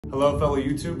Hello fellow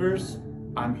YouTubers,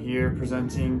 I'm here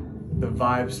presenting the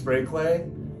Vibe Spray Clay.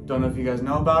 Don't know if you guys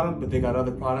know about them, but they got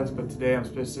other products, but today I'm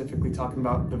specifically talking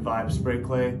about the Vibe Spray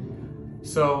Clay.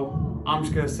 So I'm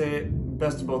just gonna say it,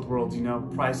 best of both worlds, you know,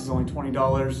 price is only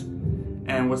 $20.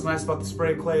 And what's nice about the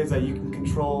spray clay is that you can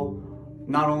control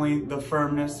not only the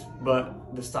firmness,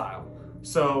 but the style.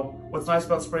 So what's nice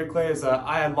about spray clay is that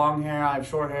I had long hair, I have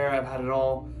short hair, I've had it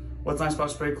all. What's nice about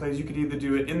spray clay is you could either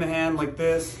do it in the hand like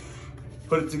this,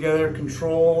 put it together,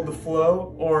 control the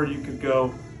flow, or you could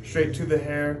go straight to the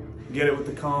hair, get it with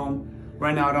the comb.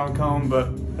 Right now I don't comb,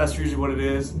 but that's usually what it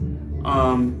is.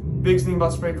 Biggest thing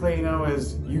about spray clay, you know,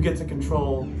 is you get to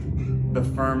control the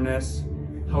firmness,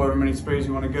 however many sprays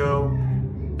you want to go.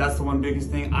 That's the one biggest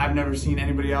thing. I've never seen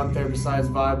anybody out there besides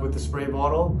Vibe with the spray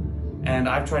bottle, and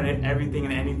I've tried everything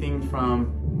and anything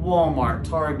from Walmart,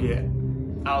 Target,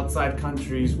 outside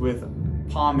countries with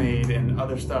pomade and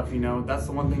other stuff, you know. That's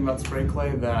the one thing about spray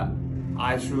clay that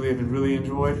I truly have really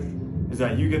enjoyed, is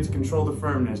that you get to control the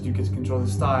firmness, you get to control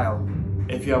the style.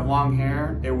 If you have long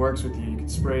hair, it works with you. You can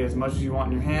spray as much as you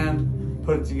want in your hand,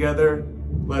 put it together,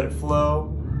 let it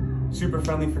flow. Super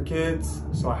friendly for kids,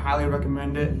 so I highly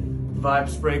recommend it. Vibe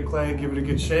Spray Clay, give it a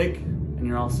good shake, and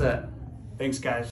you're all set. Thanks guys.